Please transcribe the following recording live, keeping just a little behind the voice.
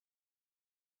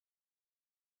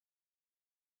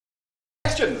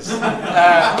questions.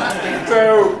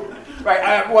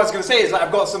 Right, what I was going to say is that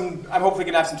I'm hopefully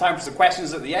going to have some time for some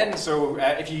questions at the end, so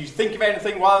if you think of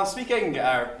anything while I'm speaking,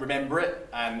 remember it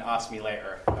and ask me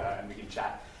later, and we can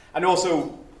chat. And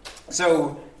also,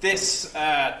 so this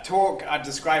talk, I'd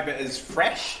describe it as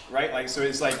fresh, right? Like, so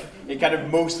it's like, it kind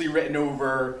of mostly written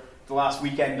over the last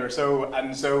weekend or so,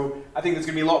 and so I think there's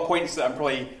going to be a lot of points that I'm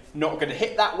probably not going to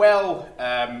hit that well,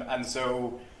 and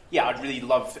so, yeah, I'd really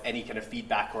love any kind of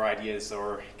feedback or ideas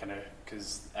or kind of,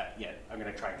 because, yeah, I'm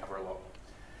going to try and cover a lot.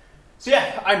 So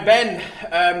yeah, I'm Ben.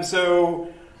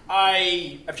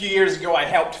 A few years ago, I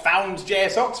helped found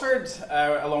JS Oxford,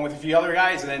 along with a few other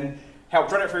guys, and then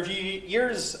helped run it for a few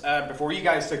years before you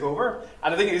guys took over.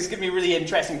 And I think it's given me a really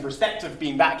interesting perspective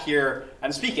being back here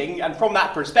and speaking. And from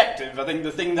that perspective, I think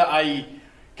the thing that I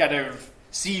kind of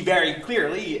see very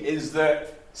clearly is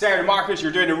that Sarah and Marcus,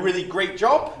 you're doing a really great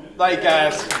job.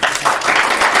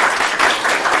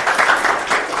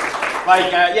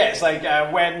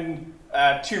 When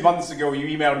 2 months ago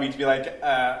you emailed me to be like,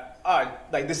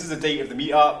 this is the date of the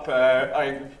meetup,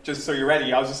 just so you're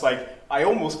ready. I was just like, I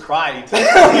almost cried.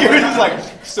 You were just like,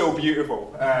 so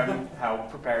beautiful how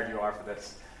prepared you are for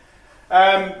this.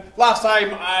 Last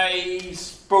time I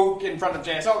spoke in front of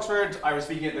JS Oxford, I was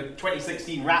speaking at the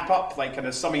 2016 wrap-up, like kind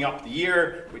of summing up the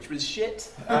year, which was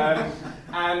shit.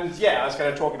 And yeah, I was kind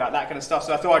of talking about that kind of stuff,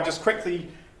 so I thought I'd just quickly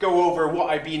go over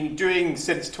what I've been doing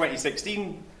since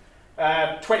 2016.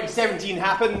 2017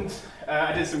 happened.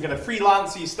 I did some kind of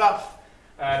freelancey stuff.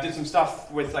 Did some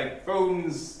stuff with like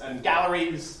phones and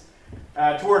galleries.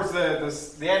 Towards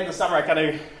the end of the summer, I kind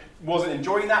of wasn't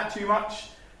enjoying that too much,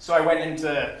 so I went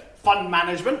into fund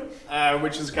management,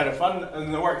 which is kind of fun,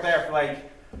 and I worked there for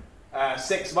like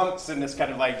 6 months in this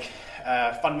kind of like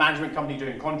fund management company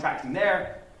doing contracting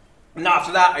there. And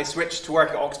after that, I switched to work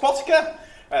at Oxbotica.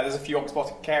 There's a few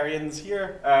Oxboticarians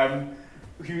here,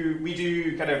 we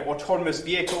do kind of autonomous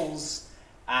vehicles,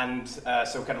 and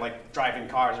so kind of like driving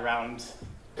cars around.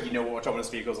 You know what autonomous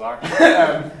vehicles are.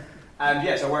 And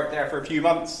yes, I worked there for a few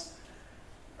months.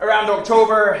 Around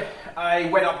October, I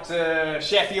went up to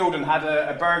Sheffield and had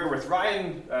a burger with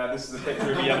Ryan. This is a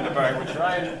picture of me having a burger with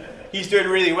Ryan. He's doing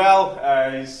really well.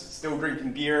 He's still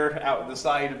drinking beer out of the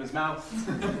side of his mouth.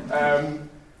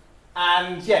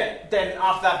 And yeah, then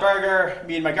after that burger,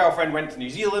 me and my girlfriend went to New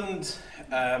Zealand,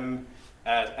 and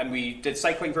we did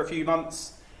cycling for a few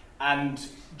months. And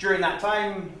during that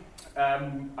time,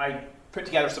 I put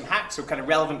together some hacks, so kind of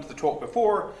relevant to the talk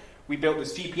before. We built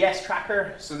this GPS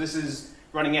tracker. So this is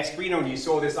running Espruino, and you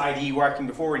saw this IDE working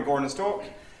before in Gordon's talk.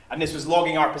 And this was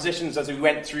logging our positions as we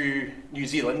went through New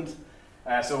Zealand.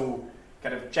 So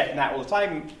kind of checking that all the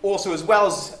time. Also, as well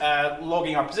as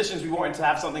logging our positions, we wanted to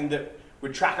have something that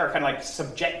would track our kind of like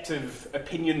subjective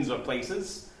opinions of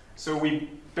places. So we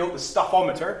built the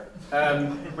stuffometer,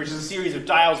 which is a series of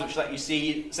dials which let you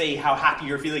say how happy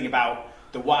you're feeling about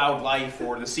the wildlife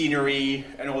or the scenery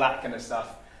and all that kind of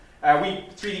stuff. We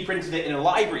 3D printed it in a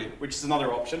library, which is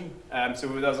another option. So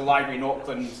there's a library in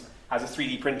Auckland, has a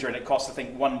 3D printer, and it costs, I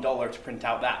think, $1 to print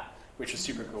out that, which is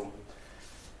super cool.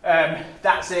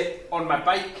 That's it on my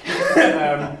bike.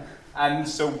 And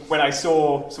so when I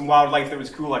saw some wildlife that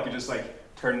was cool, I could just like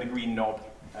turn the green knob,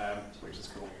 which is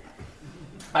cool.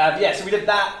 Yeah, so we did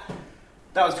that.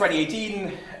 That was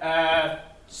 2018.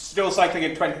 Still cycling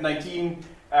in 2019.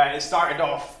 It started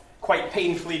off quite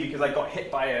painfully because I got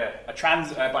hit by a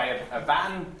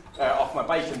van off my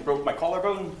bike and broke my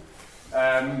collarbone.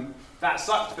 That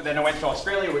sucked, but then I went to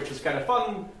Australia, which was kind of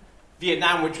fun.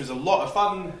 Vietnam, which was a lot of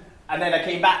fun. And then I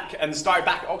came back and started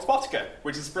back at Oxbotica,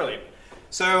 which is brilliant.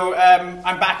 So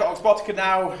I'm back at Oxbotica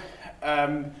now,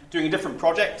 doing a different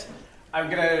project. I'm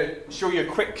going to show you a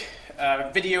quick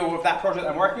video of that project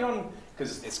I'm working on,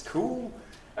 because it's cool.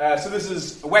 So this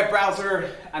is a web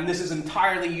browser, and this is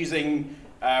entirely using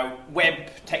web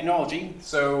technology.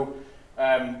 So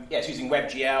yeah, it's using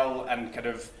WebGL, and kind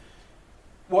of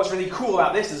what's really cool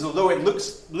about this is although it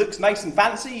looks nice and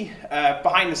fancy,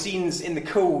 behind the scenes in the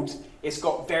code, it's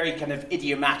got very kind of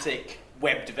idiomatic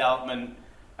web development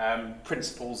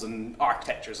principles and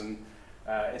architectures, and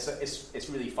it's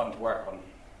really fun to work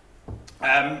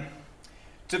on.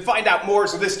 To find out more,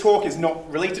 so this talk is not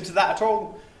related to that at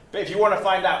all, but if you want to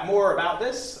find out more about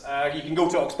this, you can go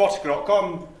to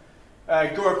oxbotica.com,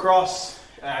 go across,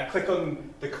 click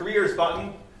on the careers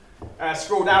button,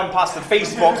 scroll down past the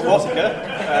face of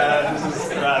Oxbotica, this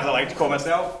is as I like to call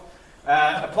myself,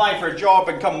 apply for a job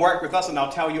and come work with us, and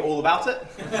I'll tell you all about it.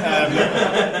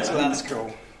 So that's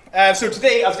cool. So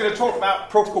today I was going to talk about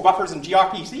protocol buffers and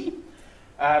gRPC.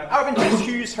 Out of interest,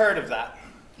 who's heard of that?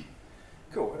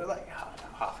 Cool, like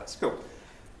half us, cool.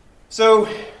 So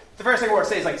the first thing I want to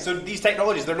say is like, so these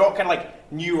technologies, they're not kind of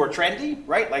like new or trendy,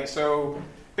 right? Like, so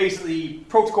basically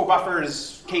protocol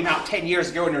buffers came out 10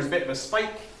 years ago and there was a bit of a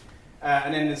spike,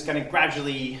 and then there's kind of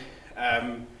gradually,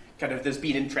 there's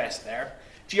been interest there.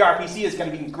 gRPC has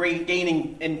kind of been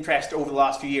gaining interest over the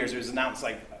last few years. It was announced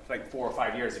like 4 or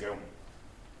 5 years ago.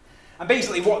 And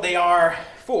basically what they are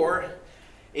for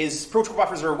is protocol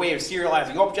buffers are a way of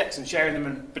serializing objects and sharing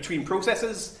them between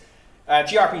processes.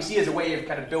 gRPC is a way of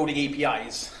kind of building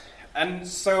APIs. And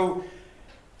so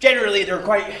generally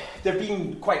they've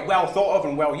been quite well thought of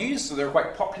and well used, so they're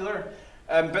quite popular.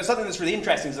 But something that's really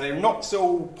interesting is that they're not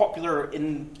so popular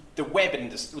in the web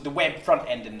industry, the web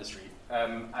front-end industry.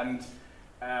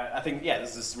 I think, yeah,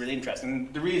 this is really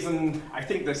interesting. The reason I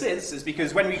think this is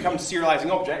because when we come to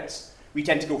serializing objects, we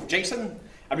tend to go for JSON,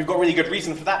 and we've got really good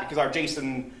reason for that because our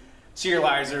JSON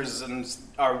serializers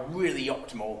are really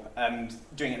optimal, and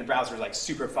doing it in the browser is like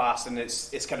super fast, and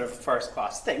it's kind of a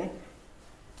first-class thing.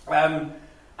 And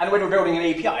when we're building an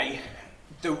API,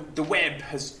 the web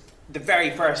has, the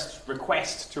very first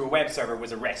request to a web server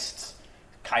was a REST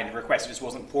kind of request. It just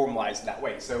wasn't formalized in that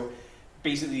way. So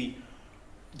basically,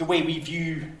 the way we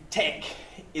view tech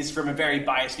is from a very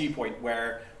biased viewpoint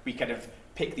where we kind of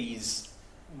pick these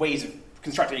ways of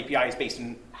constructing APIs based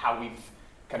on how we've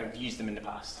kind of used them in the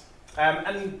past.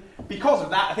 And because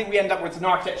of that, I think we end up with an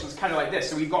architecture that's kind of like this.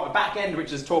 So we've got a back end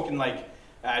which is talking like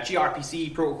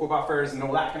gRPC, protocol buffers, and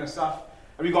all that kind of stuff.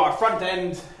 And we've got our front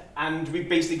end, and we've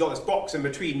basically got this box in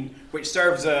between which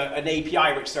serves an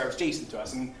API which serves JSON to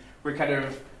us. And we're kind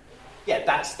of, yeah,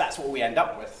 that's what we end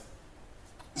up with.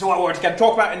 So what I want to kind of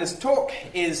talk about in this talk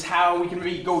is how we can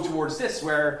really go towards this,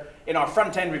 where in our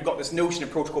front end we've got this notion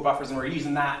of protocol buffers and we're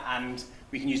using that, and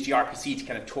we can use gRPC to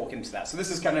kind of talk into that. So this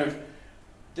is kind of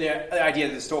the idea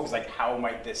of this talk is like, how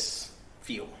might this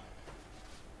feel?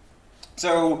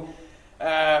 So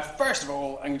first of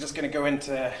all, I'm just going to go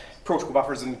into protocol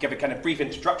buffers and give a kind of brief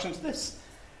introduction to this.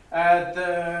 As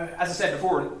I said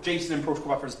before, JSON and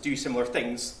protocol buffers do similar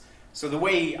things. So the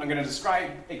way I'm going to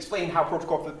explain how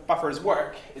protocol buffers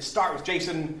work is start with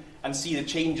JSON and see the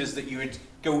changes that you would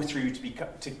go through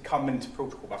to come into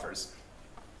protocol buffers.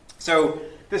 So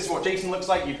this is what JSON looks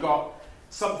like. You've got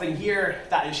something here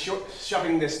that is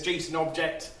shoving this JSON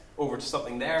object over to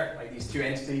something there, like these two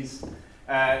entities.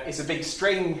 It's a big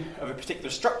string of a particular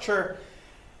structure.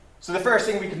 So the first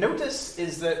thing we can notice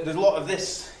is that a lot of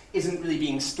this isn't really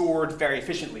being stored very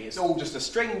efficiently. It's all just a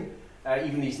string.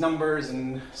 Even these numbers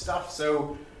and stuff.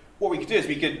 So what we could do is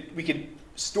we could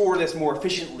store this more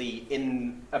efficiently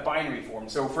in a binary form.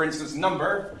 So for instance,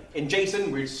 number in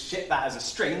JSON, we'd ship that as a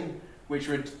string, which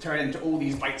would turn into all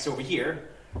these bytes over here.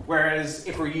 Whereas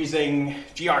if we're using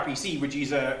gRPC, we'd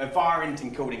use a var-int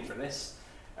encoding for this,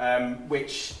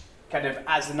 which kind of,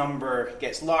 as the number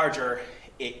gets larger,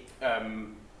 it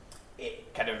kind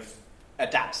of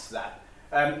adapts to that.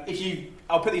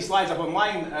 I'll put these slides up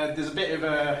online. There's a bit of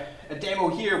a demo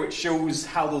here which shows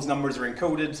how those numbers are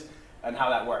encoded and how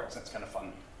that works. That's kind of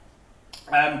fun.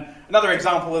 Another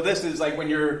example of this is like when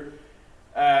you're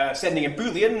sending a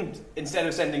Boolean, instead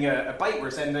of sending a byte,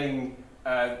 we're sending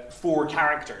 4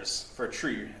 characters for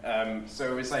true.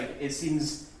 So it's like, it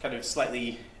seems kind of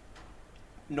slightly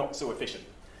not so efficient.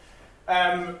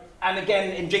 And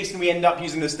again, in JSON, we end up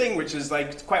using this thing, which is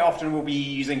like, quite often we'll be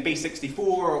using base64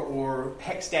 or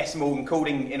hexadecimal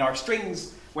encoding in our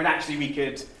strings, when actually we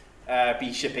could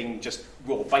be shipping just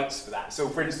raw bytes for that. So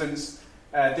for instance,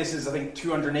 this is, I think,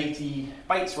 280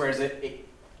 bytes, whereas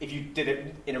if you did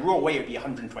it in a raw way, it would be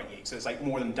 128. So it's like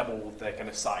more than double the kind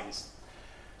of size.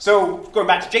 So going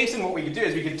back to JSON, what we could do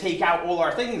is we could take out all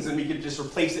our things and we could just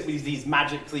replace it with these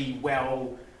magically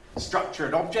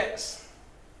well-structured objects.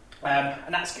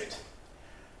 And that's good.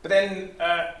 But then,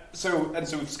 so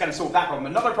we've kind of solved that problem.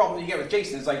 Another problem that you get with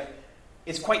JSON is like,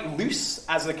 it's quite loose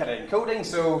as a kind of encoding.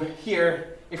 So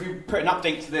here, if we put an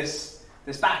update to this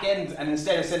back end, and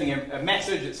instead of sending a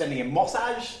message, it's sending a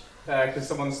message, because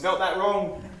someone spelled that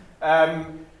wrong,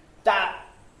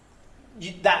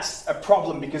 that's a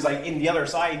problem, because like in the other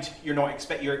side, you're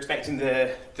expecting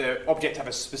the object to have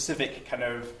a specific kind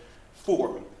of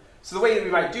form. So the way that we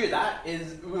might do that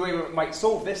is, the way we might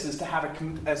solve this is to have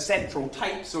a central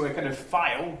type, so a kind of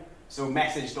file, so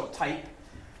message.type,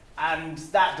 and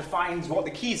that defines what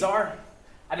the keys are,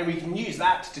 and then we can use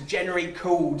that to generate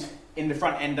code in the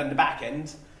front end and the back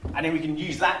end, and then we can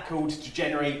use that code to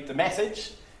generate the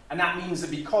message, and that means that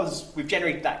because we've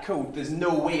generated that code, there's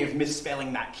no way of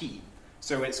misspelling that key.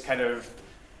 So it's kind of,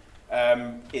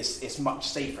 it's much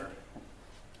safer.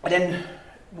 And then,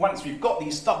 once we've got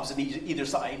these stubs on either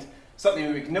side,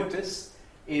 something we can notice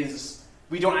is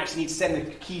we don't actually need to send the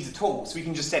keys at all. So we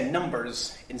can just send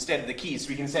numbers instead of the keys. So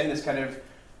we can send this kind of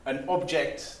an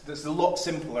object that's a lot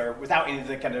simpler without any of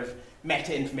the kind of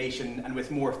meta information and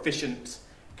with more efficient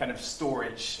kind of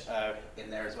storage in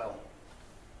there as well.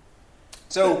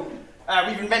 So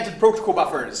we've invented protocol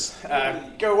buffers.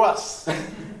 Go us!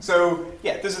 So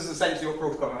yeah, this is essentially what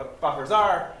protocol buffers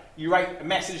are. You write a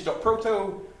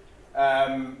message.proto.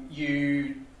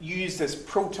 You use this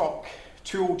protoc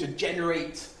tool to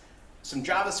generate some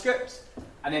JavaScript.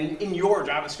 And then in your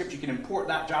JavaScript, you can import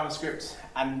that JavaScript.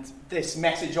 And this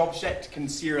message object can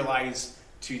serialize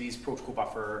to these protocol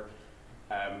buffer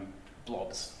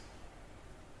blobs.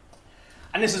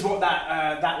 And this is what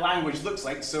that language looks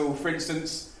like. So for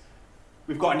instance,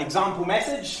 we've got an example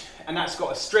message, and that's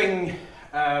got a string,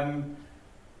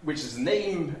 which is a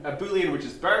name, a boolean, which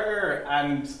is burger,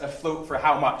 and a float for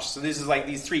how much. So this is like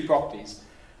these three properties.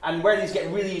 And where these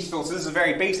get really useful, so this is a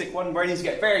very basic one, where these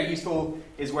get very useful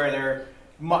is where they're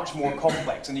much more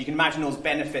complex. And you can imagine those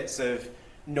benefits of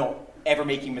not ever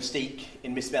making a mistake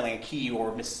in misspelling a key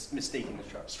or mistaking the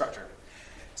structure.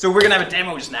 So we're going to have a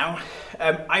demo just now.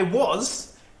 I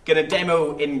was going to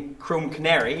demo in Chrome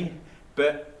Canary,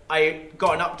 but I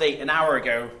got an update an hour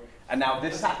ago, and now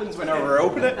this happens whenever I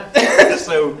open it.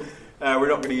 So we're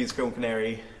not going to use Chrome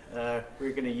Canary. We're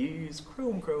going to use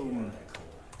Chrome.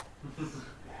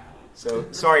 So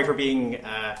sorry for being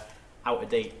out of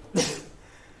date.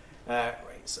 Right,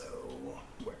 so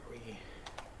where are we?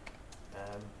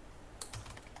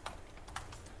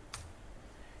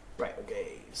 Right,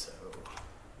 okay, so...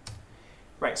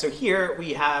 Right, so here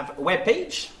we have a web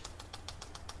page.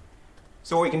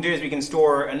 So what we can do is we can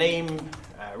store a name,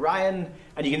 Ryan,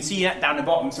 and you can see that down the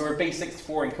bottom. So we're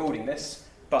base64 encoding this,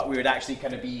 but we would actually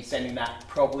kind of be sending that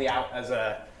probably out as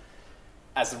the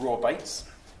raw bytes.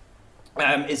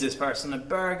 Is this person a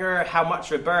burger? How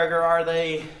much of a burger are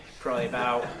they? Probably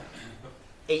about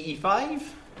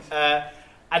 85.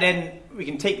 And then we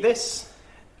can take this.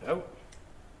 Oh,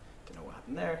 don't know what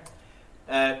happened there.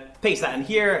 Paste that in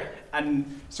here,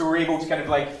 and so we're able to kind of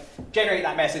like generate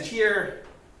that message here,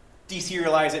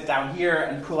 deserialize it down here,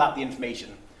 and pull out the information.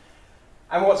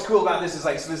 And what's cool about this is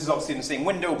like, so this is obviously in the same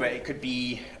window, but it could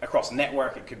be across a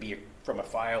network, it could be from a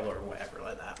file or whatever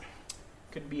like that.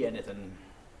 Could be anything.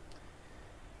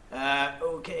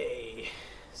 Okay,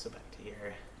 so back to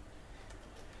here.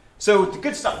 So the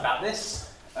good stuff about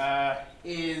this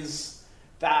is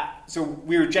that, so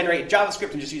we would generate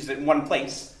JavaScript and just use it in one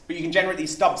place, but you can generate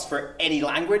these stubs for any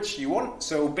language you want.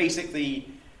 So basically,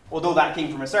 although that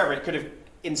came from a server, it could have,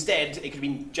 instead, it could have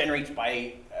been generated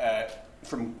by,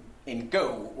 in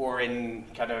Go or in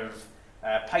kind of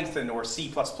Python or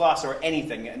C++ or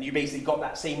anything, and you basically got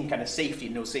that same kind of safety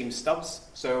in those same stubs.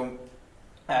 So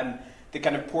the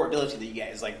kind of portability that you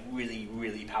get is like really,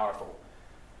 really powerful.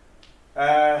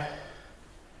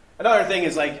 Another thing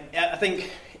is like, I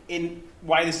think in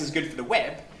why this is good for the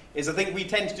web is I think we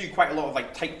tend to do quite a lot of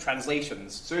like type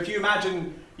translations. So if you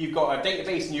imagine you've got a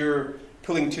database and you're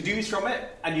pulling to-dos from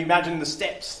it, and you imagine the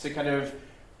steps to kind of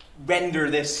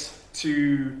render this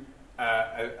to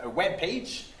a web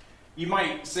page, you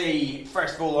might say,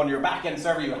 first of all, on your backend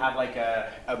server, you have like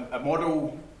a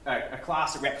model, a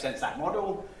class that represents that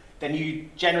model. Then you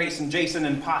generate some JSON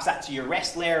and pass that to your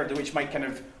REST layer, which might kind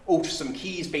of alter some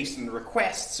keys based on the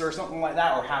requests or something like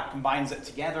that, or how it combines it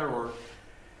together.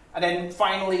 And then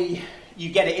finally, you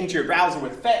get it into your browser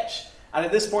with fetch. And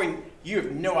at this point, you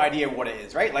have no idea what it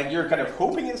is, right? Like you're kind of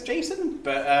hoping it's JSON,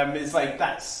 but it's like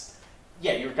that's,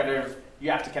 yeah, you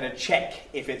have to kind of check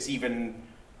if it's even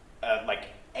like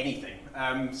anything.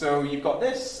 So you've got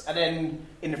this, and then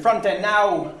in the front end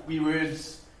now, we would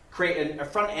create a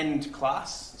front end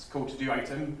class. Called to-do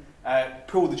item,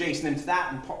 pull the JSON into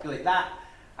that and populate that.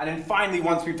 And then finally,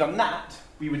 once we've done that,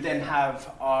 we would then have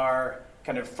our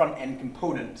kind of front-end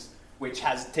component, which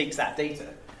takes that data.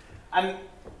 And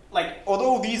like,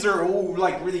 although these are all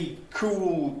like really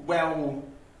cool,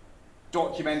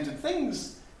 well-documented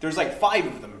things, there's like 5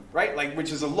 of them, right? Like,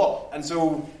 which is a lot. And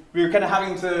so we were kind of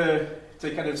having to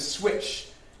kind of switch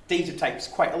data types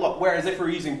quite a lot. Whereas if we're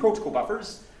using protocol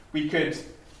buffers, we could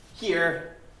here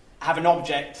have an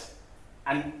object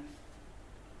and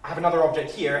have another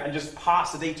object here and just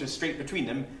pass the data straight between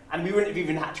them, and we wouldn't have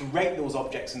even had to write those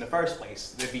objects in the first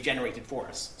place. They'd be generated for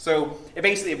us. So it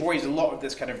basically avoids a lot of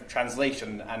this kind of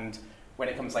translation, and when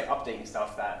it comes to like updating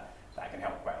stuff, that can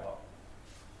help quite a lot.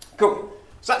 Cool.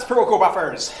 So that's protocol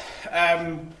buffers.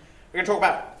 We're going to talk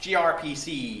about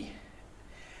gRPC.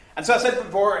 And so I said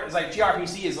before, it's like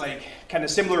gRPC is like kind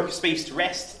of similar space to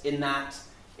REST in that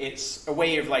it's a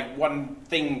way of like one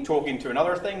thing talking to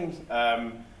another thing.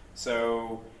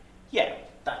 So yeah,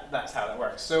 that's how that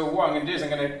works. So what I'm going to do is I'm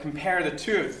going to compare the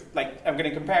two of, I'm going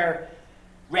to compare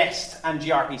REST and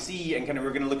gRPC, and we're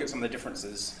going to look at some of the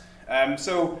differences.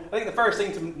 So I think the first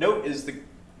thing to note is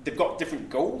they've got different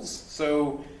goals.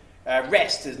 So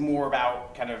REST is more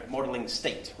about modeling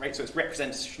state, right? So it's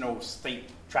representational state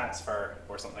transfer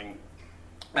or something.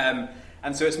 And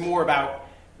so it's more about,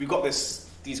 we've got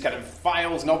these kind of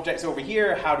files and objects over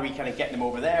here, how do we get them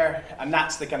over there? And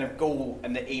that's the goal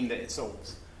and the aim that it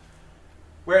solves.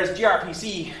 Whereas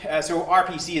gRPC, so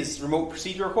RPC is remote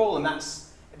procedural call, and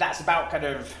that's about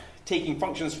taking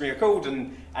functions from your code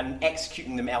and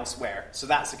executing them elsewhere. So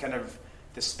that's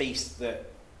the space that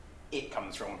it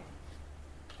comes from.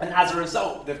 And as a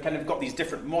result, they've got these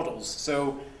different models.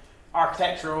 So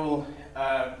architecturally,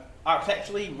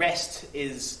 REST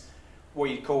is what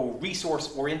you'd call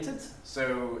resource-oriented.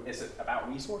 So it's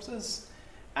about resources.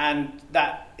 And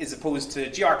that is opposed to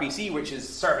gRPC, which is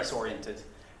service-oriented.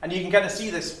 And you can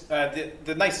see this,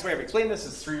 the nicest way of explaining this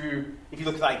is through, if you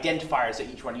look at the identifiers that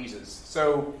each one uses.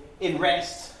 So in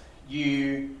REST,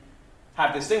 you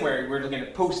have this thing where we're looking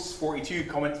at posts 42,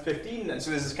 comments 15, and so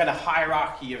there's this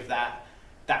hierarchy of that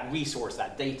resource,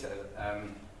 that data.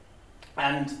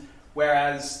 And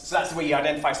whereas, so that's the way you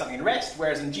identify something in REST,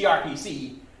 whereas in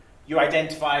gRPC, you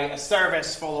identify a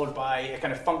service followed by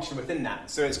a function within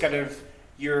that. So it's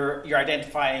you're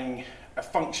identifying a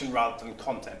function rather than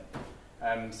content.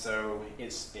 So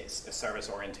it's a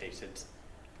service-orientated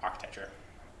architecture.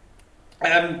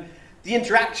 The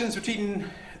interactions between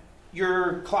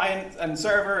your client and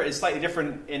server is slightly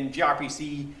different in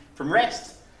gRPC from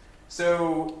REST.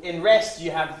 So in REST,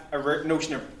 you have a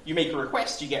notion of, you make a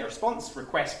request, you get a response,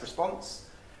 request, response.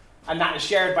 And that is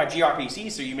shared by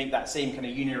gRPC, so you make that same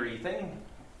unary thing.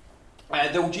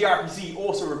 Though gRPC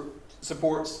also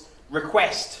supports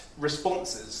request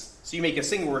responses. So you make a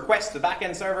single request to the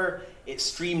backend server, it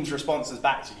streams responses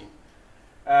back to you.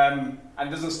 And it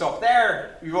doesn't stop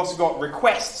there. We've also got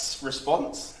requests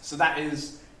response. So that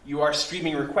is, you are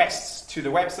streaming requests to the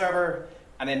web server,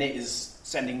 and then it is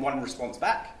sending one response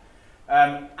back.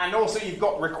 And also you've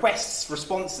got requests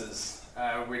responses,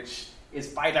 which is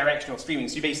bidirectional streaming.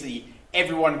 So basically,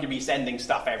 everyone can be sending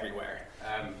stuff everywhere,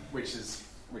 which is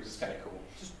kind of cool.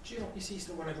 Does gRPC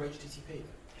still run over HTTP?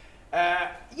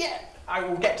 Yeah, I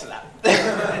will get to that.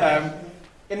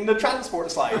 In the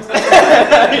transport slide.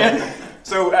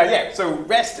 So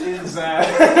REST is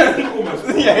almost.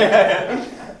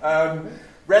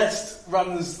 REST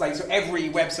runs so every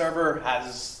web server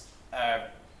has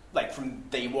from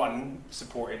day one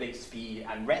supported HTTP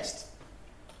and REST,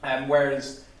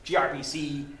 whereas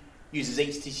gRPC uses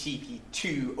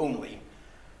HTTP2 only.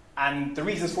 And the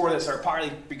reasons for this are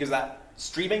partly because of that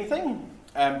streaming thing,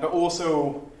 but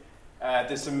also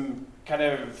there's some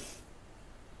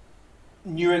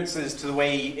nuances to the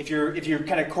way, if you're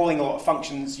calling a lot of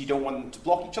functions, you don't want them to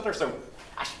block each other. So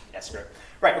actually, that's great.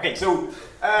 Right. Okay. So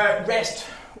REST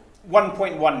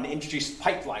 1.1 introduced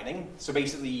pipelining. So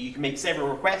basically, you can make several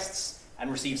requests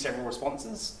and receive several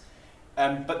responses.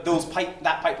 But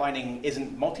that pipelining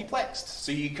isn't multiplexed.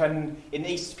 So you can, in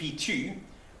HTTP2,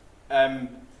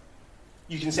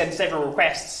 you can send several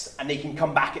requests and they can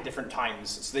come back at different times.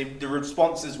 So the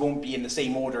responses won't be in the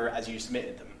same order as you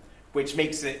submitted them, which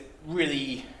makes it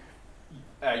really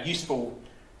useful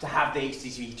to have the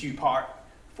HTTP2 part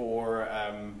for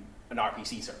an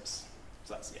RPC service.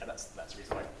 So that's the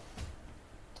reason why.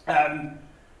 And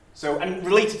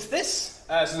related to this,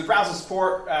 so the browser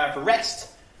support for REST,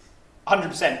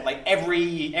 100%.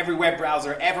 Every web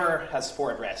browser ever has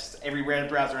supported REST. Every web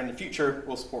browser in the future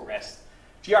will support REST.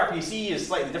 gRPC is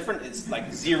slightly different. It's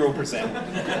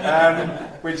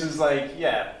 0%, which is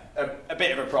a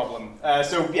bit of a problem.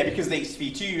 Because of the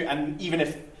HTTP2, and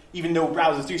even though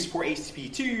browsers do support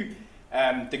HTTP2,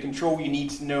 the control you need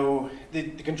to know, the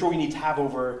control you need to have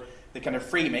over the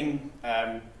framing,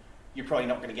 you're probably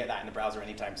not going to get that in the browser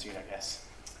anytime soon, I guess.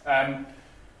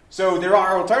 So there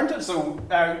are alternatives. So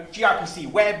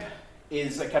gRPC Web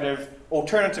is a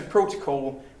alternative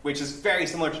protocol which is very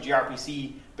similar to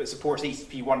gRPC but supports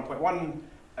HTTP 1.1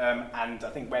 and I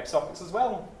think WebSockets as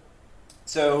well.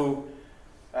 So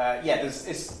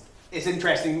it's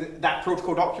interesting that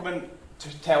protocol document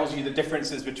tells you the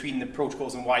differences between the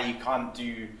protocols and why you can't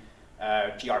do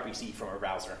gRPC from a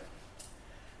browser.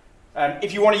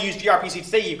 If you want to use gRPC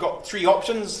today, you've got three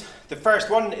options. The first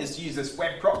one is to use this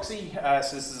web proxy.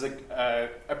 So this is a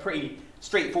pretty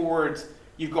straightforward,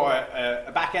 you've got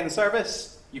a back-end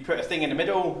service, you put a thing in the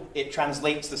middle, it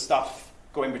translates the stuff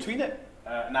going between it,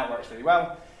 and that works really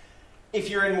well. If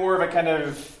you're in more of a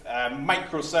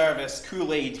microservice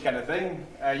Kool-Aid kind of thing,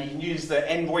 you can use the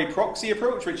envoy proxy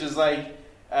approach, which is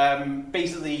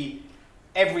basically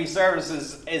every service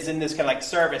is in this kind of like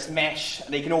service mesh,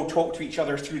 and they can all talk to each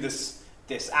other through this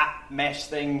app mesh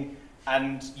thing,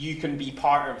 and you can be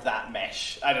part of that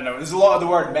mesh. I don't know, there's a lot of the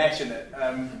word mesh in it,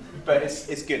 but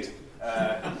it's good.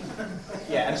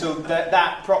 Yeah, and so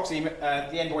that proxy,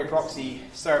 the envoy proxy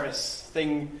service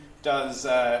thing does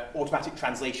automatic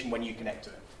translation when you connect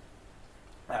to it,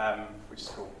 which is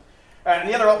cool. And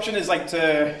the other option is like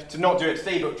to not do it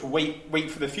today, but to wait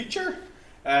for the future,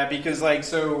 because like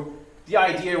so the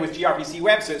idea with gRPC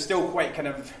web, so it's still quite kind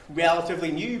of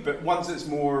relatively new, but once it's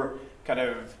more kind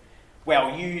of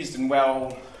well used and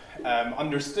well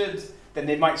understood, then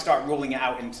they might start rolling it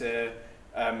out into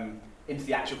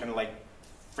the actual kind of like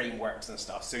frameworks and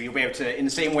stuff. So you'll be able to, in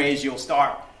the same way as you'll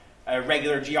start a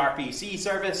regular gRPC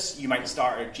service, you might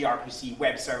start a gRPC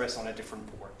web service on a different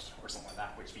port or something like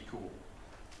that, which would be cool.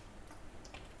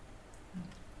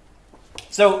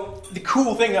 So the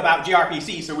cool thing about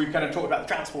gRPC, so we've kind of talked about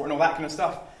the transport and all that kind of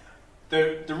stuff,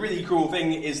 the really cool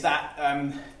thing is that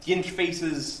the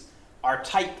interfaces are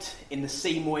typed in the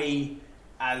same way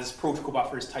as protocol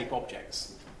buffers type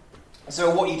objects.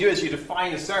 So what you do is you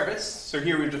define a service. So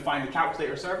here we've defined the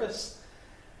calculator service.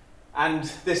 And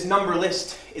this number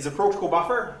list is a protocol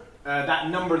buffer. That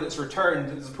number that's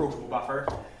returned is a protocol buffer.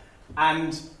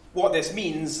 And what this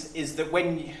means is that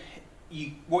when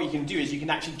what you can do is you can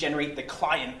actually generate the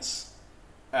clients,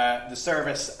 the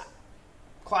service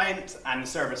client and the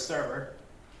service server,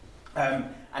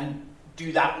 and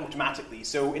do that automatically.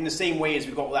 So in the same way as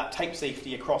we've got all that type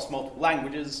safety across multiple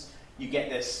languages, you get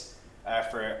this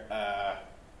for a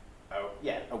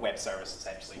web service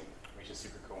essentially, which is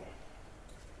super cool.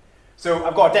 So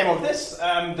I've got a demo of this.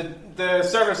 The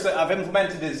service that I've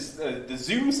implemented is the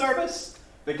Zoom service.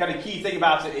 The kind of key thing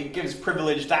about it, it gives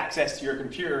privileged access to your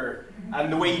computer,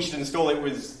 and the way you should install it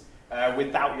was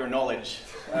without your knowledge.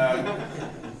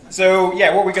 So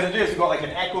yeah, what we're going to do is we've got like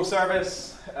an echo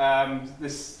service,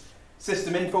 this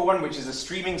system info one, which is a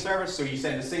streaming service, so you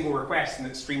send a single request and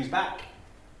it streams back.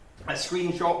 A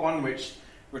screenshot one, which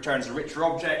returns a richer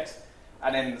object,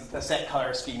 and then a set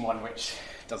color scheme one, which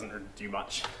doesn't do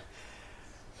much.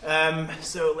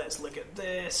 So let's look at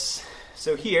this.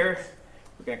 So here,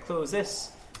 we're going to close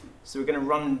this. So we're going to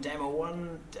run demo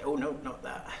one. Oh no, not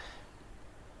that.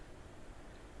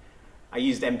 I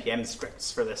used npm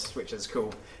scripts for this, which is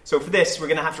cool. So for this, we're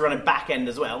going to have to run a backend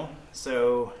as well.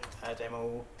 So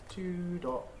demo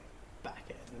 2.backend.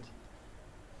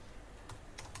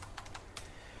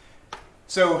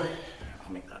 So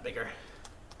I'll make that bigger.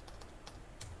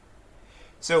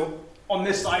 So on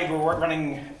this side, we're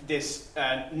running this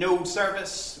node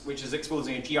service, which is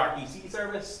exposing a gRPC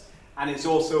service, and it's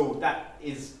also, that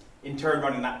is in turn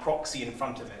running that proxy in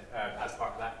front of it as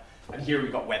part of that. And here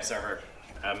we've got web server,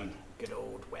 good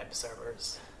old web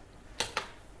servers.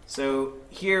 So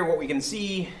here what we can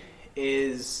see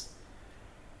is,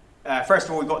 first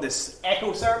of all, we've got this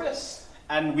echo service,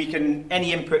 and we can,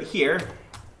 any input here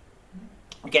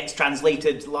gets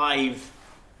translated live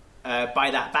by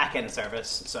that backend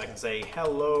service. So I can say,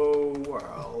 hello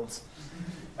world.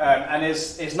 And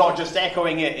it's not just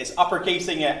echoing it, it's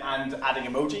uppercasing it and adding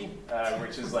emoji,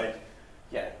 which is like,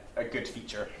 yeah, a good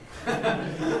feature.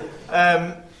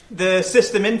 The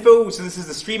system info, so this is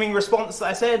the streaming response that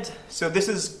I said. So this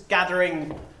is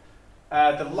gathering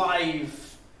the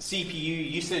live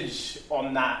CPU usage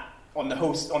on the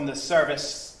host, on the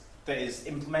service that is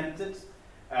implemented,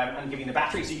 and giving the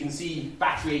battery. So you can see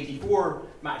battery 84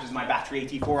 matches my battery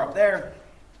 84 up there,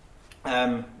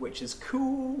 which is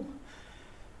cool.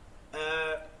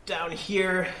 Down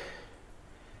here,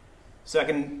 so I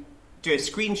can do a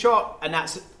screenshot, and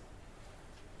that's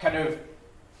kind of,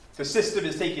 the system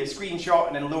is taking a screenshot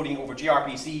and then loading it over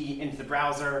gRPC into the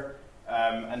browser,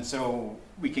 and so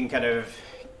we can kind of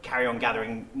carry on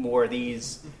gathering more of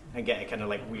these and get a kind of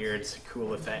like weird,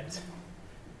 cool effect.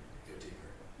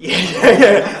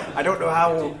 Yeah, I don't know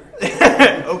how.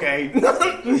 Okay.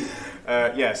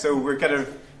 Yeah, so we're kind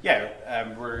of,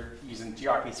 we're using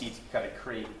gRPC to kind of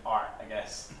create art, I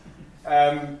guess.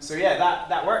 So yeah,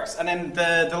 that works. And then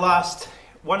the last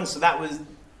one, so that was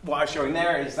what I was showing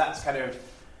there, is that's kind of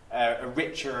a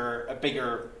richer, a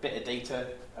bigger bit of data,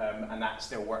 and that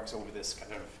still works over this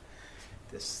kind of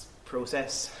this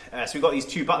process. So we've got these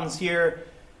two buttons here.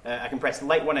 I can press the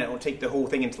light one and it will take the whole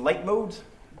thing into light mode.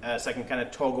 So I can kind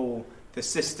of toggle the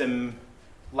system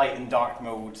light and dark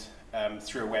mode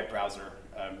through a web browser,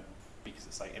 because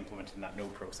it's like implementing that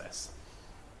node process.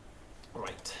 All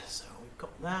right, so we've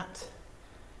got that.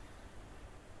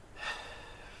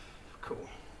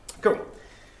 Cool.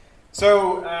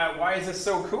 So why is this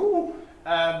so cool?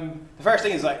 the first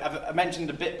thing is, like I mentioned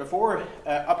a bit before,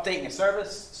 updating a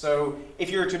service. So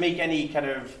if you were to make any kind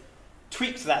of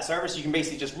tweak to that service, you can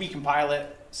basically just recompile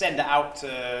it, send it out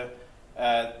to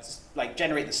like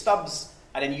generate the stubs,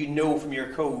 and then you know from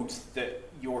your code that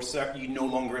you no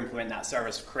longer implement that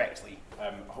service correctly.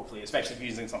 Hopefully, especially if you're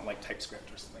using something like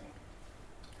TypeScript or something.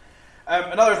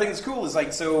 Another thing that's cool is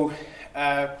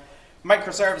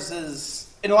microservices.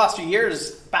 In the last few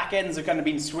years, backends have kind of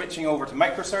been switching over to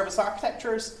microservice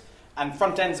architectures, and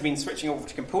front ends have been switching over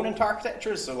to component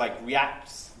architectures, so like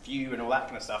React, Vue, and all that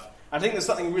kind of stuff. I think there's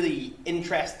something really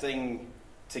interesting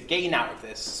to gain out of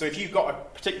this. So if you've got a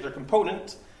particular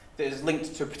component that is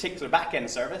linked to a particular backend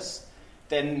service,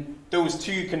 then those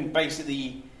two can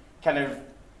basically kind of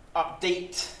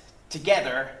update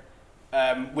together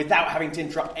without having to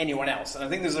interrupt anyone else. And I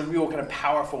think there's a real kind of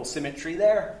powerful symmetry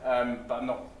there, but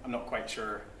I'm not quite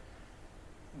sure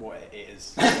what it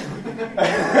is. And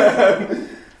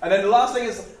then the last thing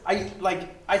is,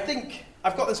 I think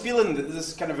I've got this feeling that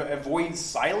this kind of avoids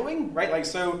siloing, right? Like,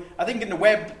 so I think in the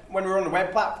web, when we're on the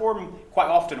web platform, quite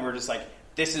often we're just like,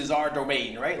 this is our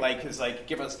domain, right? Like, it's like,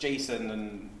 give us JSON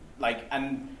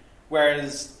and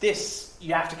whereas this,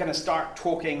 you have to kind of start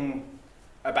talking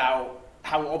about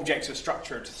how objects are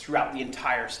structured throughout the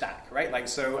entire stack, right? Like,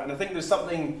 so, and I think there's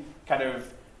something kind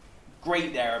of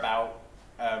great there about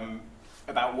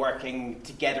working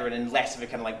together and in less of a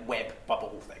kind of like web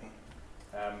bubble thing.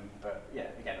 But yeah,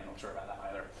 again, I'm not sure about that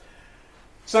either.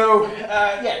 So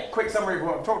yeah, quick summary of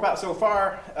what we've talked about so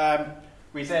far.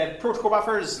 We said protocol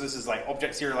buffers. This is like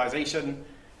object serialization.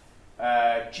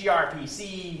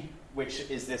 gRPC, which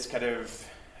is this kind of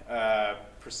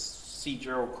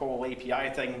procedural call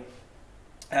API thing.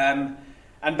 And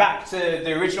back to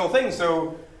the original thing.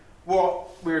 So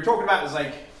what we were talking about is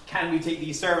like, can we take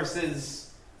these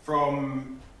services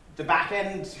from the back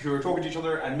end who are talking to each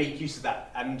other and make use of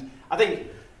that? And I think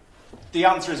the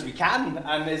answer is we can,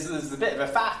 and there's a bit of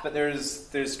a faff, but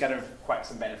there's kind of quite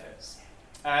some benefits.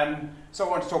 So I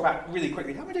want to talk about really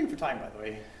quickly. How am I doing for time, by the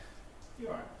way? You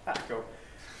are. That's cool.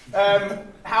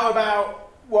 How about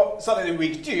something that we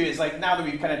could do is like, now that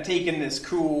we've kind of taken this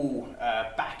cool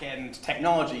back-end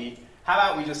technology, how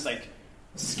about we just like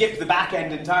skip the back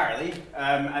end entirely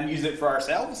and use it for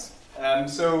ourselves?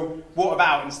 So what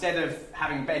about, instead of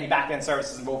having any back-end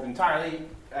services involved entirely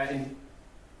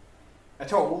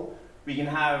at all, we can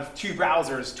have two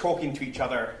browsers talking to each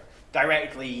other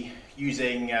directly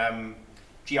using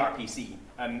gRPC.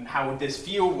 And how would this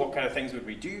feel? What kind of things would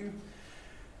we do?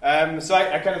 So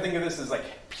I kind of think of this as like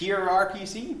peer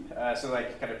RPC, so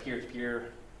like kind of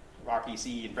peer-to-peer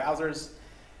RPC in browsers.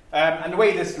 And the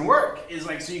way this can work is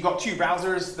like, so you've got two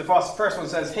browsers. The first one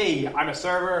says, hey, I'm a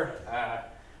server.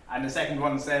 And the second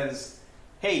one says,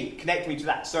 hey, connect me to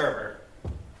that server.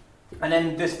 And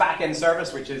then this backend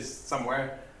service, which is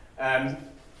somewhere,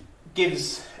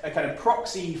 gives a kind of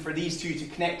proxy for these two to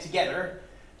connect together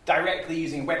directly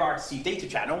using WebRTC data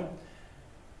channel.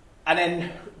 And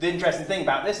then the interesting thing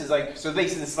about this is like, so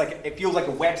basically this is like, it feels like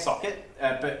a WebSocket,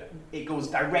 but it goes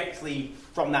directly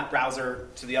from that browser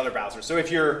to the other browser. So if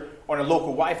you're on a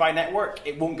local Wi-Fi network,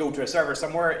 it won't go to a server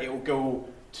somewhere, it will go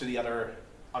to the other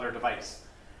device.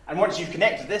 And once you've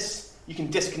connected this, you can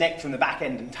disconnect from the back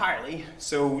end entirely,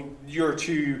 so your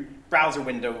two browser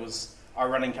windows are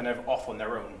running kind of off on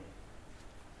their own.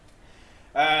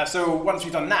 So once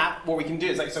we've done that, what we can do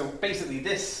is like, so basically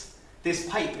this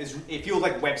pipe it feels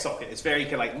like a WebSocket. It's very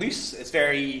kind of like loose. It's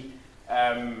very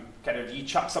kind of, you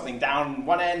chuck something down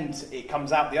one end, it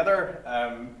comes out the other,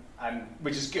 and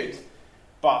which is good.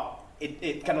 But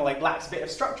it kind of like lacks a bit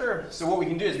of structure. So what we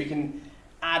can do is we can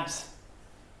add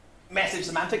message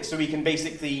semantics. So we can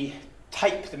basically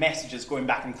type the messages going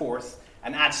back and forth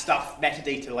and add stuff,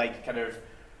 metadata like kind of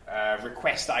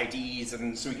request IDs,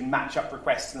 and so we can match up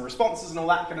requests and responses and all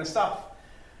that kind of stuff.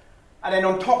 And then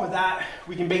on top of that,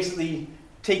 we can basically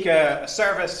take a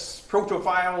service proto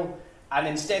file, and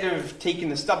instead of taking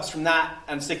the stubs from that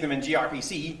and stick them in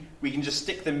gRPC, we can just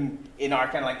stick them in our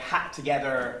kind of like hacked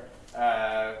together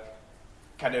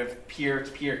kind of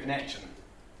peer-to-peer connection.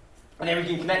 And then we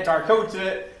can connect our code to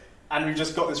it, and we've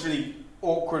just got this really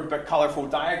awkward but colorful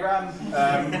diagram.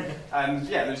 And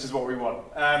yeah, this is what we want.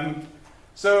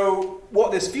 So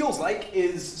what this feels like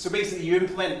is, so basically you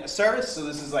implement a service, so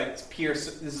this is like this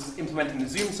is implementing the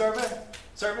Zoom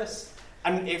service,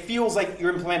 and it feels like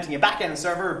you're implementing a backend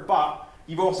server, but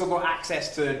you've also got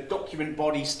access to document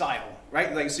body style,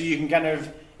 right? Like, so you can kind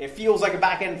of, it feels like a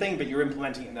backend thing, but you're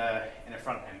implementing it in a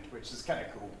front end, which is kind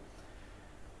of cool.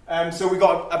 So I've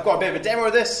got a bit of a demo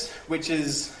of this, which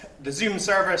is the Zoom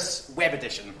service web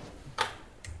edition.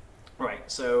 Right,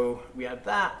 so we have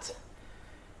that.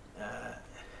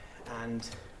 And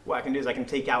what I can do is I can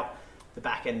take out the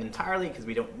back end entirely because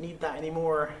we don't need that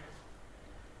anymore.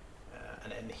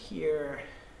 And then here,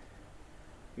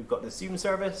 we've got the Zoom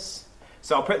service.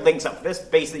 So I'll put links up for this.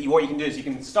 Basically, what you can do is you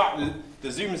can start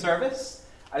the Zoom service,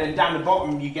 and then down the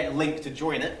bottom, you get a link to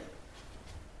join it.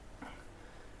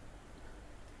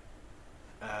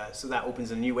 So that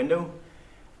opens a new window.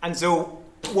 And so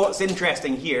what's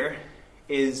interesting here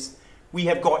is we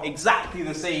have got exactly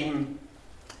the same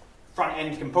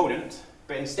front-end component,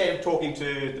 but instead of talking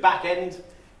to the back end,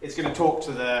 it's going to talk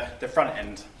to the front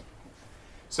end.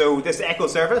 So this echo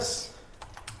service,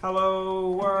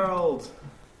 hello world.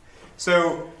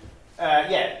 So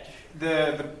yeah,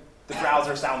 the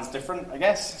browser sounds different, I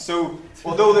guess. So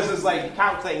although this is like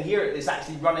calculating here, it's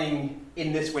actually running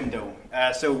in this window.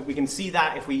 So we can see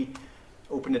that if we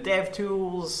open the dev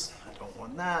tools. I don't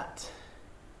want that.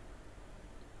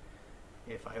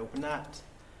 If I open that,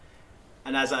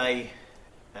 and as I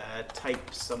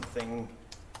type something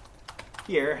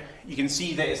here, you can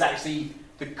see that it's actually,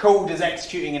 the code is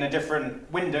executing in a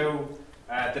different window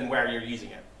than where you're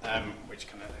using it, which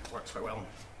kind of works quite well.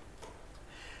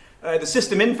 The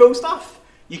system info stuff,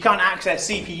 you can't access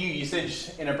CPU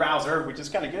usage in a browser, which is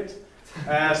kind of good.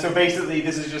 So basically,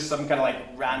 this is just some kind of like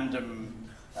random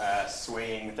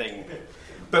swaying thing.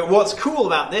 But what's cool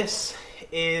about this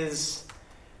is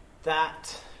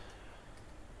that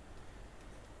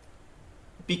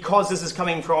because this is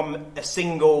coming from a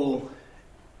single,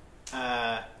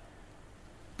 other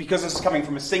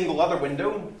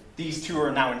window, these two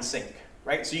are now in sync,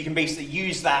 right? So you can basically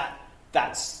use that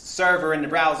server in the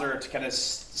browser to kind of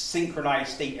synchronize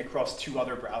state across two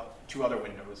other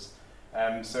windows.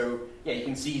 So yeah, you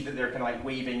can see that they're kind of like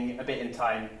waving a bit in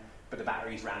time, but the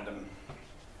battery's random.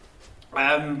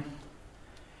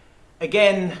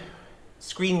 Again,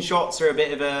 screenshots are a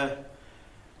bit of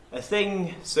a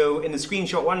thing. So in the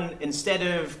screenshot one, instead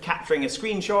of capturing a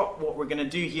screenshot, what we're going to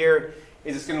do here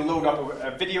is it's going to load up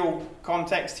a video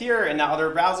context here in that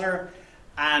other browser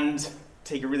and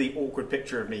take a really awkward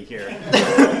picture of me here.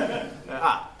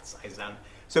 Size down.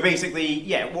 So basically,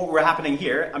 yeah, what we're happening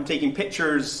here, I'm taking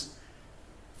pictures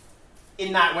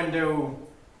in that window,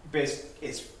 but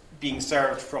it's being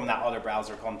served from that other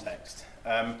browser context.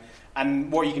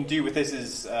 And what you can do with this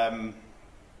is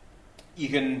you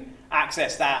can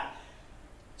access that.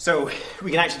 So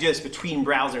we can actually do this between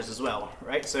browsers as well,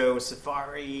 right? So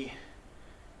Safari,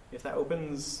 if that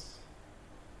opens.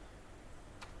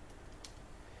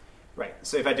 Right,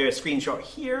 so if I do a screenshot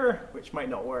here, which might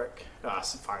not work.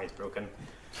 Safari's broken.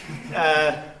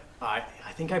 I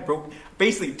think I broke,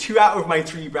 basically 2 out of my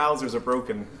 3 browsers are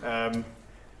broken.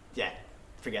 Yeah,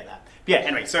 forget that. But yeah,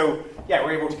 anyway, so yeah,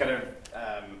 we're able to kind of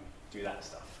do that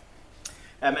stuff.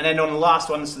 And then on the last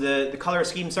one, so the color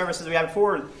scheme services we had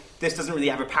before, this doesn't really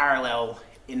have a parallel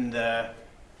in the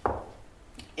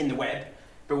web,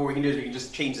 but what we can do is we can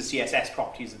just change the CSS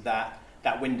properties of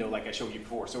that window like I showed you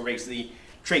before. So we're basically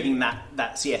triggering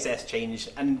that CSS change,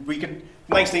 and we can,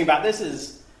 the nice thing about this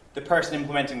is the person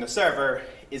implementing the server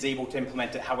is able to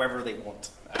implement it however they want,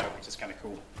 which is kind of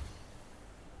cool.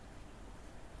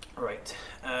 All right.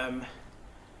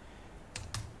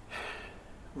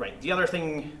 Right, the other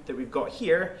thing that we've got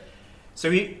here, so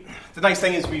the nice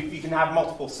thing is you can have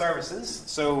multiple services.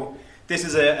 So this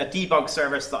is a debug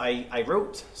service that I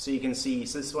wrote. So you can see,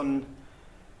 so this one,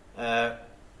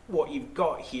 what you've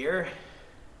got here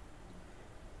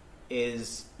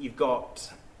is you've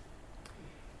got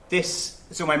this,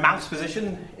 so my mouse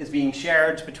position is being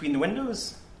shared between the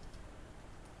windows.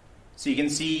 So you can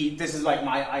see this is like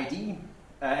my ID,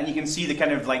 and you can see the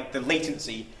kind of like the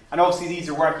latency. And obviously these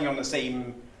are working on the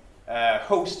same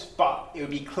host, but it would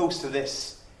be close to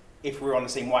this if we were on the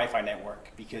same Wi-Fi network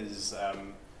because,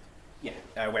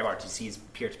 WebRTC is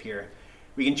peer-to-peer.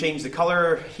 We can change the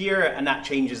color here, and that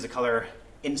changes the color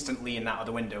instantly in that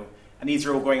other window. And these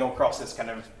are all going across this kind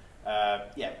of,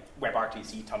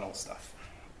 WebRTC tunnel stuff.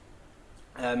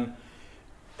 The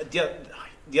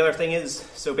other thing is,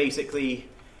 so basically,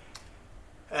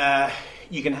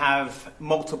 you can have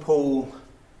multiple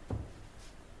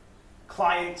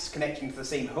clients connecting to the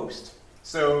same host.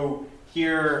 So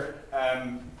here,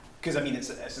 because I mean it's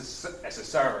a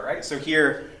server, right? So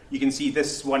here you can see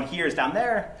this one here is down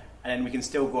there, and then we can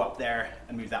still go up there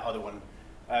and move that other one.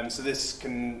 So this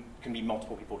can be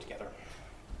multiple people together.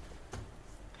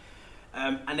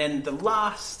 And then the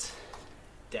last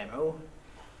demo.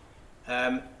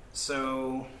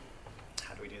 So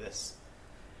how do we do this?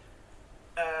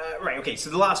 Right, okay, so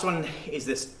the last one is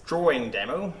this drawing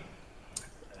demo,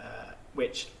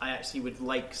 which I actually would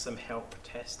like some help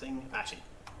testing. Actually,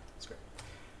 script.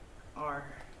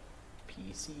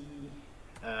 RPC,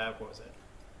 what was it?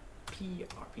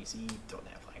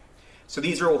 prpc.netfly. So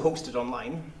these are all hosted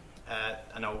online,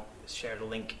 and I'll share the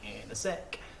link in a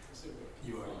sec.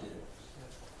 You already did.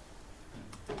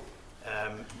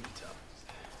 Meetup.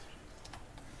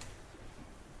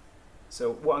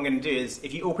 So what I'm going to do is,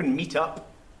 if you open Meetup,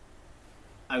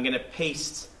 I'm going to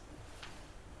paste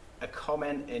a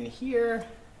comment in here.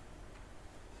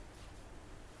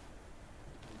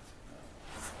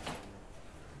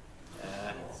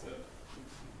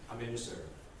 I'm in the server.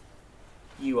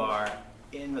 You are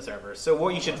in the server. So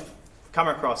what you should come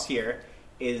across here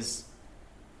is,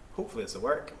 hopefully this will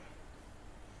work.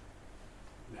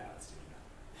 Nah, let's do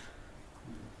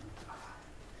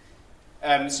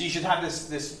So you should have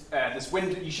this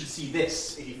window. You should see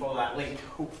this if you follow that link.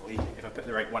 Hopefully, if I put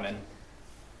the right one in.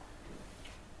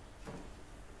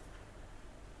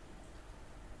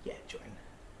 Yeah, join.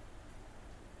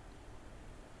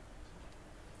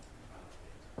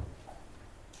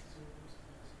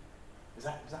 Is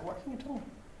that working at all?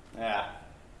 Yeah.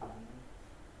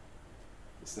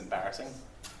 This is embarrassing.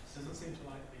 Doesn't seem to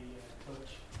like the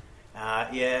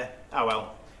touch. Yeah. Oh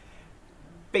well.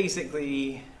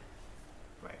 Basically,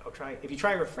 right. I'll try. If you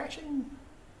try refreshing.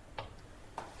 So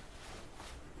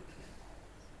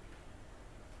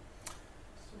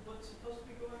what's supposed to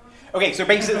be going on? Okay, so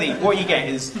basically what you get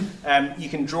is you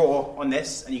can draw on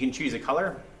this and you can choose a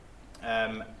color,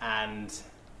 and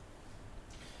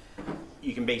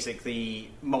you can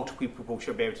basically, multiple people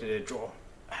should be able to draw.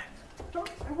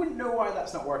 I wouldn't know why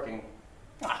that's not working.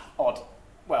 Odd.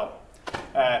 Well,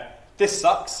 this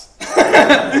sucks,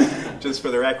 just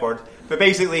for the record. But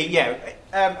basically, yeah,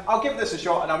 I'll give this a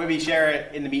shot and I'll maybe share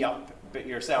it in the meetup bit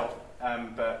yourself.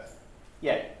 But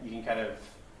yeah, you can kind of,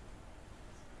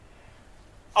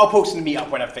 I'll post in the meetup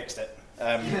when I've fixed it.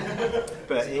 But Is it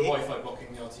the Wi-Fi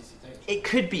blocking the RTC data? it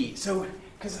could be. So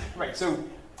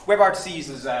WebRTC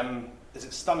uses is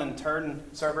it stun and turn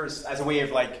servers as a way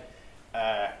of like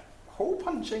hole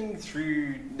punching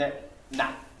through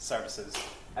NAT services.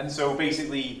 And so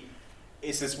basically,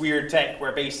 it's this weird tech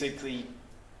where basically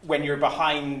when you're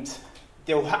behind,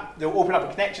 they'll open up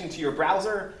a connection to your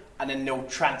browser and then they'll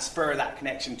transfer that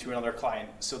connection to another client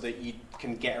so that you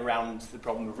can get around the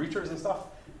problem of routers and stuff.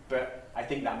 But I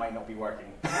think that might not be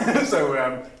working.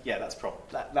 So yeah, that's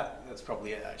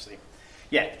probably it actually.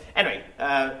 Yeah. Anyway,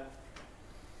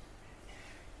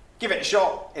 give it a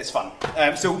shot. It's fun.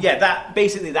 So yeah,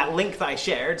 that link that I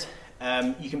shared,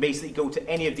 you can basically go to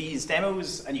any of these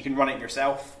demos and you can run it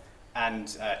yourself and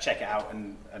check it out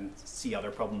and see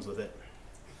other problems with it.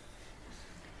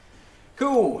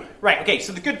 Cool. Right. Okay.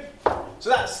 So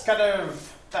that's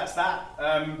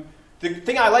that. The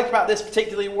thing I like about this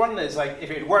particular one is, like,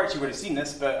 if it had worked, you would have seen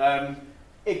this, but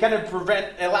it kind of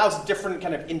it allows a different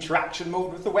kind of interaction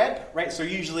mode with the web, right? So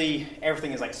usually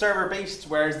everything is like server based,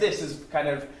 whereas this is kind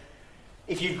of,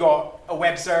 if you've got a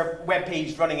web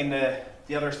page running in the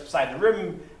other side of the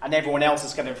room and everyone else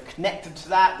is kind of connected to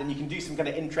that, then you can do some kind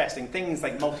of interesting things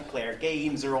like multiplayer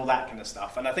games or all that kind of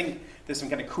stuff. And I think there's some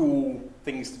kind of cool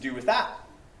things to do with that.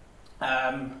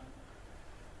 I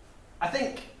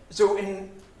think, so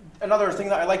another thing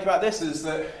that I like about this is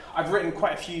that I've written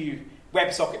quite a few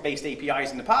WebSocket-based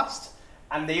APIs in the past,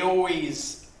 and they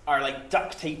always are like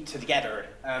duct taped together,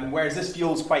 whereas this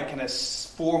feels quite kind of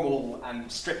formal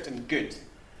and strict and good.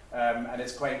 And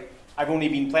it's quite, I've only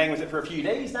been playing with it for a few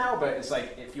days now, but it's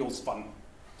like, it feels fun.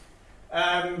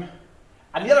 And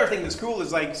the other thing that's cool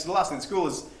is like, so the last thing that's cool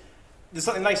is, there's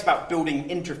something nice about building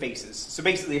interfaces. So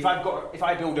basically, if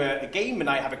I build a game and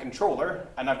I have a controller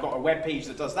and I've got a web page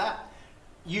that does that,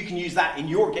 you can use that in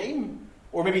your game,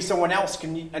 or maybe someone else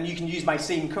can, and you can use my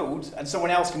same code, and someone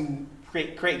else can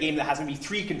create a game that has maybe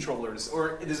 3 controllers,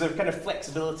 or there's a kind of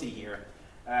flexibility here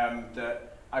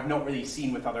that I've not really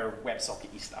seen with other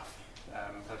WebSocket-y stuff.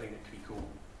 I think it could be cool.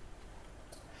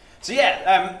 So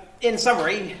yeah, in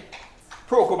summary,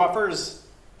 protocol buffers,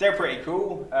 they're pretty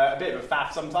cool, a bit of a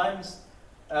faff sometimes.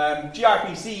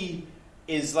 gRPC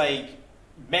is like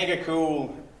mega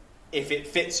cool if it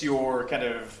fits your kind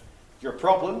of your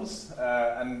problems,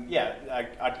 and yeah,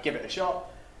 I'd give it a shot.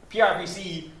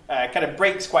 gRPC kind of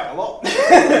breaks quite a lot,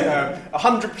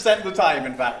 100% of the time,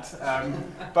 in fact.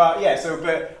 But yeah,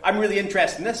 but I'm really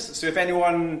interested in this. So if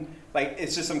anyone, like,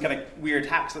 it's just some kind of weird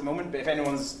hacks at the moment, but if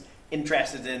anyone's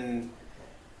interested in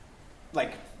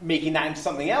like making that into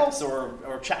something else,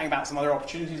 or chatting about some other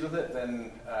opportunities with it,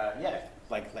 then yeah,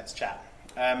 like, let's chat.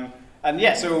 And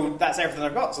yeah, so that's everything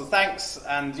I've got. So thanks,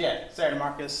 and yeah, Sarah and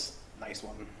Marcus, nice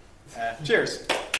one. Cheers.